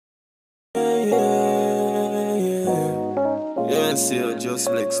see you just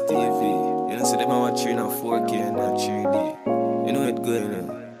like Stevie. You know, see them watching on 4K and not 3D. You know it good, you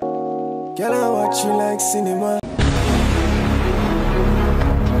know. Can I watch you like cinema?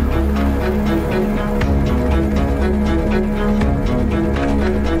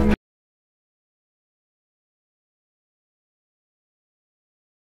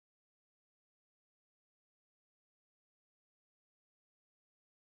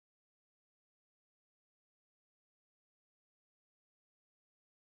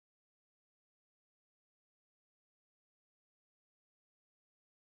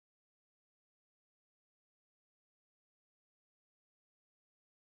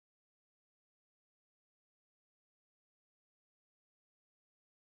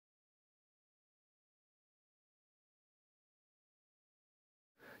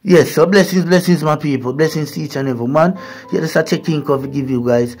 Yes, so blessings, my people. Blessings to each and every man. Here is a check-in cover give you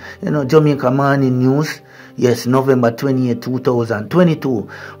guys, Jamaica morning news. Yes, November 28, 2022.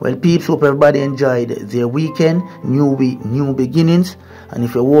 Well, peeps, hope everybody enjoyed their weekend. New week, new beginnings. And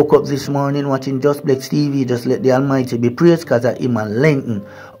if you woke up this morning watching Just Blex TV, just let the Almighty be praised, because I Him and lengthen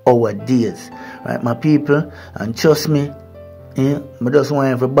our days. Right, my people? And trust me, I just want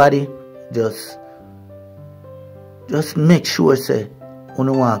everybody, just make sure, say,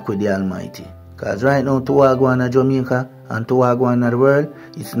 you walk with the Almighty. Because right now, to walk on Jamaica and to walk on the world,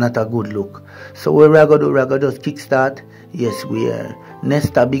 it's not a good look. So what we're going to do, we're going to just kickstart. Yes, we are.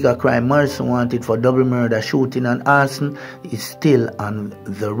 Next, a bigger crime. Morrison wanted for double murder, shooting and arson is still on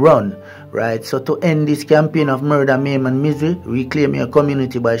the run. Right? So to end this campaign of murder, maim and misery, reclaim your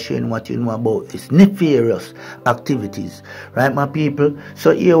community by sharing what you know about its nefarious activities. Right, my people?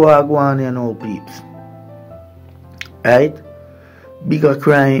 So here we are going, peeps. Right? Bigger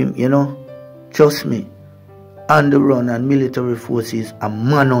crime, trust me, on the run and military forces are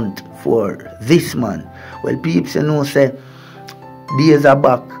manhunt for this man. Well, people say, days are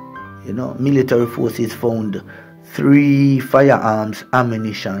back, military forces found 3 firearms,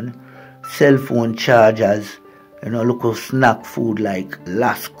 ammunition, cell phone chargers, local snack food like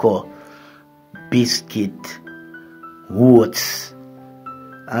Lasco, biscuit, oats.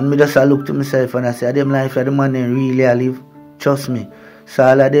 And me just look to myself and I say, them life of the man really live. Trust me. So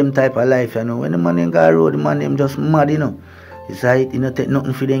all of them type of life, when the man in go road, the man them just mad, It's right, take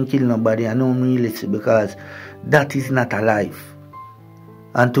nothing for them kill nobody, I know really, because that is not a life.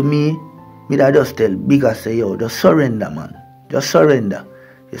 And to me that just tell bigger say, yo, just surrender, man. Just surrender.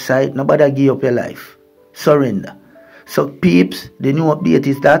 It's right, nobody give up your life. Surrender. So peeps, the new update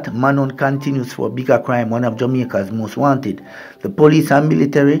is that manhunt continues for bigger crime, one of Jamaica's most wanted. The police and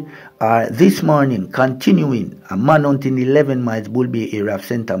military are this morning continuing a manhunt in the 11 miles Bull Bay area of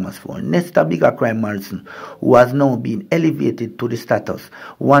St. Thomas for Nesta bigger crime Morrison, who has now been elevated to the status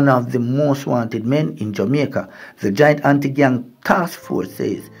one of the most wanted men in Jamaica. The Giant Anti-Gang Task Force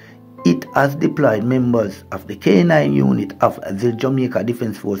says it has deployed members of the K9 unit of the Jamaica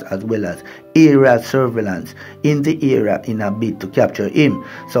Defense Force as well as area surveillance in the area in a bid to capture him.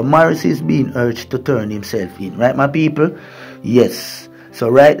 So Morris is being urged to turn himself in. Right, my people? Yes. So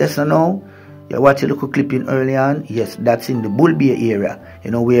right there, so now, you watch a little clipping early on. Yes, that's in the Bull Bay area,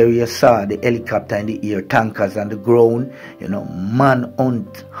 where you saw the helicopter in the air, tankers on the ground,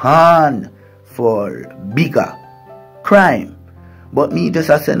 manhunt on for bigger crime. But me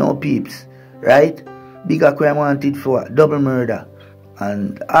just say no, peeps, right? Bigger crime wanted for double murder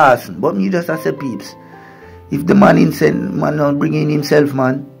and arson. But me just say, peeps, if the man not bringing himself,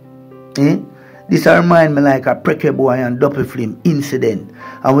 man, this remind me like a Precke boy and double film incident.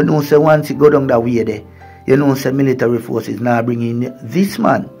 And we know say once he go down that way there, say military forces now bringing this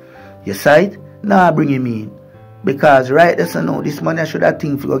man. You see it? Now bringing me in. Because right there, so now, this man I should have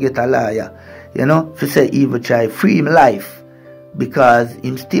think to go get a lawyer, to say evil try free him life. Because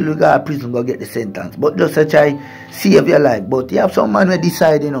him still will go to prison go get the sentence. But just to try save your life. But you have some man who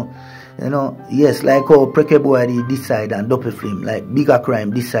decide, yes, like how Precke boy decide and double film, like bigger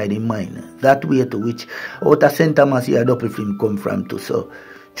crime decide in mind. That way to which out of St. Thomas here double film come from too. So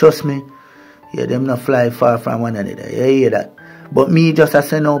trust me, yeah, them not fly far from one another. You hear that? But me just as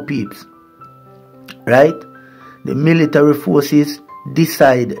say no, peeps. Right? The military forces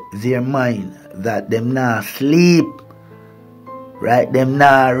decide their mind that them not sleep. Right, them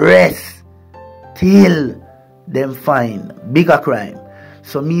now rest till them find bigger crime.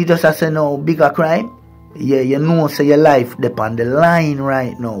 So me just say no bigger crime. Yeah, say your life depend on the line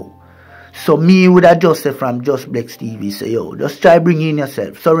right now. So me would just say from Just Blex TV, say yo, just try bring in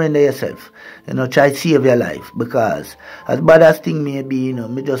yourself, surrender yourself, try save your life. Because as bad as thing may be,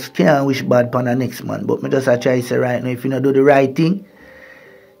 me just can't wish bad upon the next man. But me just try say right now, if you don't do the right thing,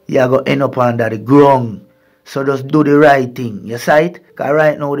 you're gonna end up under the ground. So just do the right thing. You see it? Because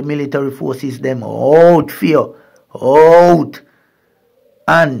right now the military forces them out for you. Out.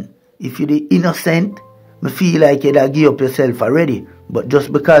 And if you're the innocent, me feel like you'd give up yourself already. But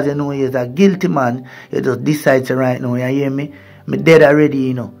just because you know you're a guilty man, you just decide to right now, you hear me? Me dead already,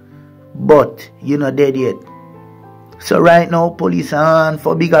 you know. But you're not dead yet. So right now, police are on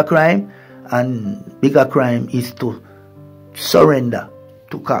for bigger crime. And bigger crime is to surrender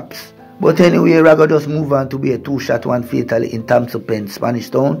to cops. But anyway, we're going to just move on to be a 2-shot, 1 fatal in Thompson Pen, Spanish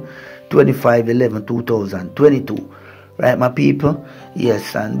Town, 25/11/2022. Right, my people?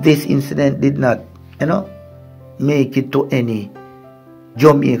 Yes, and this incident did not, make it to any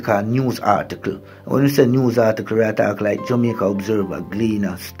Jamaica news article. When you say news article, we talk like Jamaica Observer,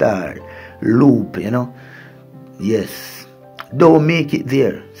 Gleaner, Star, Loop, Yes, don't make it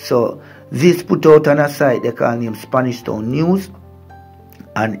there. So, this put out on a site they call him Spanish Town News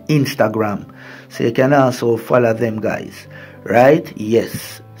and Instagram. So, you can also follow them, guys. Right?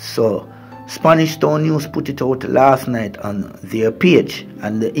 Yes. So, Spanish Town News put it out last night on their page,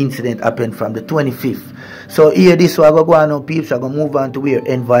 and the incident happened from the 25th. So here this one go on now, peeps are going to move on to where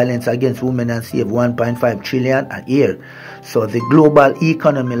end violence against women and save 1.5 trillion a year. So the global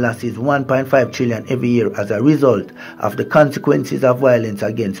economy losses 1.5 trillion every year as a result of the consequences of violence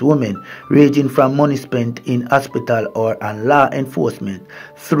against women, ranging from money spent in hospital or on law enforcement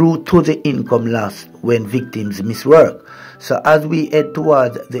through to the income loss when victims miss work. So as we head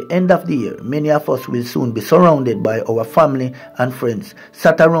towards the end of the year, many of us will soon be surrounded by our family and friends,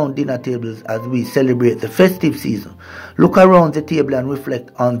 sat around dinner tables as we celebrate the festive season. Look around the table and reflect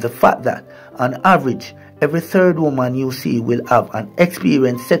on the fact that, on average, every third woman you see will have an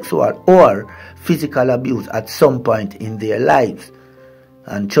experienced sexual or physical abuse at some point in their lives.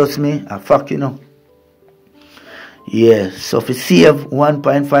 And trust me, a fact, Yes, so if you save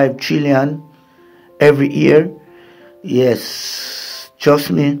 1.5 trillion every year, yes, trust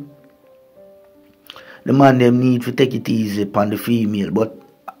me, the man them need to take it easy upon the female. But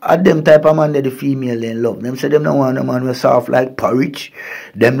at them type of man that the female they love. Them say them don't want a man who soft like porridge.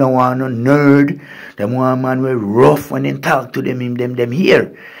 Them don't want a nerd. Them want a man who rough when they talk to them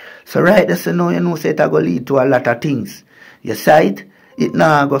hear. So right, that's say say it go lead to a lot of things. You see it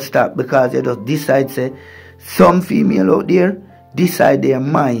now go stop because you just decide say some female out there decide their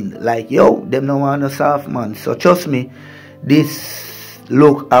mind like, yo, them no want a soft man. So trust me, this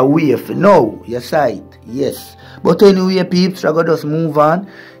look away for now. You see it? Yes. But anyway, peeps, I gotta just move on.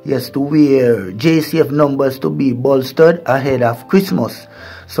 Yes, to where JCF numbers to be bolstered ahead of Christmas.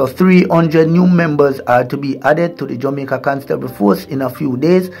 So 300 new members are to be added to the Jamaica Constable Force in a few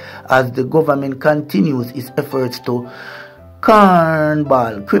days as the government continues its efforts to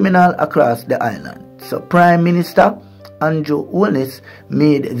cornball criminals across the island. So Prime Minister Andrew Holness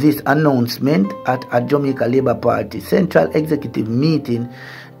made this announcement at a Jamaica Labour Party Central Executive meeting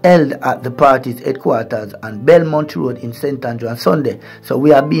held at the party's headquarters on Belmont Road in St. Andrew on Sunday. So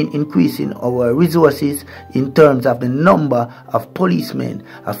we have been increasing our resources in terms of the number of policemen.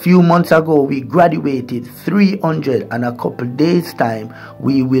 A few months ago we graduated 300, and a couple days time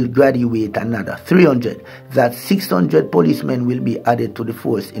we will graduate another 300. That's 600 policemen will be added to the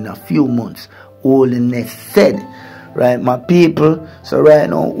force in a few months, Holness said. Right, my people. So right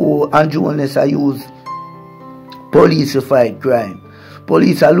now, Andrew Holness I use police to fight crime.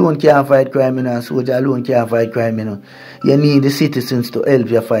 Police alone can't fight crime, and soldier alone can't fight crime, You need the citizens to help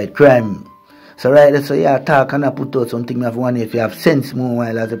you fight crime. So right there, so you talk and I put out something you have one if you have sense more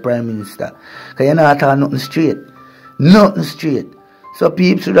while as a Prime Minister. Because you're not talking nothing straight. Nothing straight. So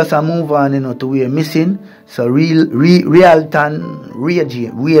people should just move on, to where missing. So Realton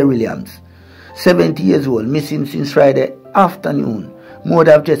Ray Williams, 70 years old, missing since Friday afternoon. Mode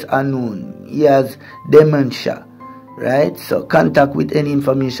of just unknown. He has dementia. Right? So contact with any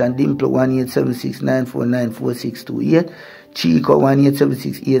information. Dimple 1-876-949-4628. Chico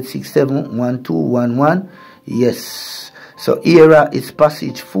 1-876-867-1211. Yes. So era is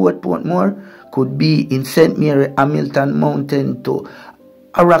Passage Fort Portmore. Could be in St. Mary, Hamilton Mountain to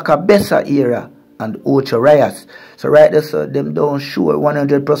Aracabessa area and Ocho Rias. So right there, so them don't sure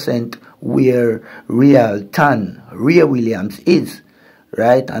 100% where Realton Ray Williams is.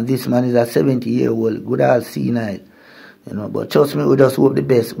 Right? And this man is a 70-year-old, good as senile. But trust me, we just hope the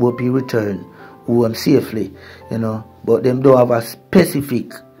best. Hope he return home safely. But them don't have a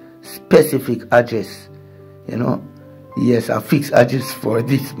specific address. Yes, a fixed address for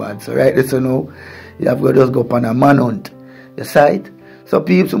this man. So right there, so now you have got to just go up on a manhunt. You see it? So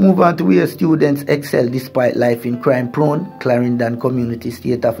people move on to where students excel despite life in crime-prone Clarendon community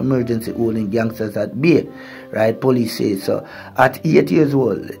state of emergency holding gangsters at bay. Right, police say so. At 8 years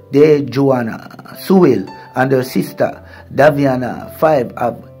old, they Joanna Sewell and her sister, Daviana, 5,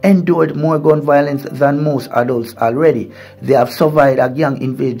 have endured more gun violence than most adults already. They have survived a gang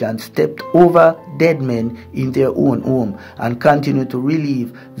invasion, stepped over dead men in their own home, and continue to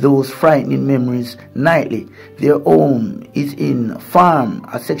relive those frightening memories nightly. Their home is in Farm,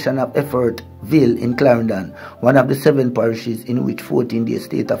 a section of Effortville in Clarendon, one of the 7 parishes in which 14-day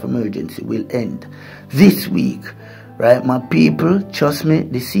state of emergency will end this week. Right, my people, trust me,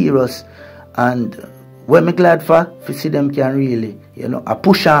 the serious, and what me glad for see them can really, a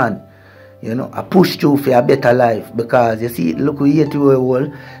push on, a push through for a better life. Because you see, look, we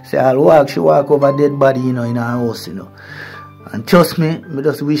 80-year-old say, she walk over dead body, in her house, And trust me, me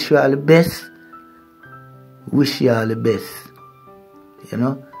just wish you all the best. Wish you all the best.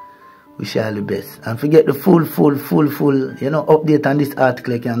 Wish you all the best. And forget the full, update on this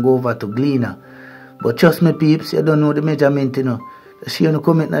article, you can go over to Gleaner. But trust me, peeps, you don't know the measurement, Just share in the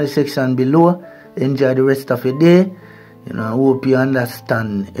comment in the section below. Enjoy the rest of your day. I hope you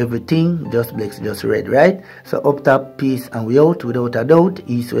understand everything. Just Blacks, just red, right? So up top, peace, and we out without a doubt.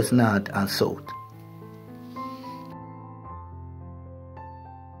 East, west, north, and south.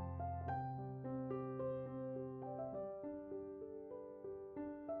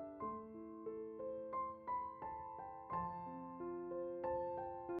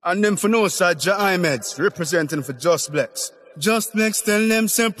 And them for no side, Ahmeds, representing for Just Blacks. Just Blacks tell them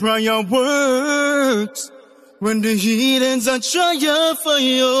say prayer works. When the heathens are trying for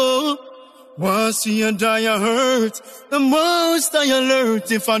you, once you die a hurt, the most I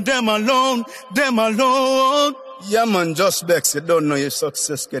alert. If I'm them alone, them alone. Yeah man, Just Blacks, you don't know your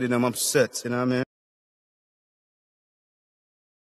success getting them upset, you know what I mean?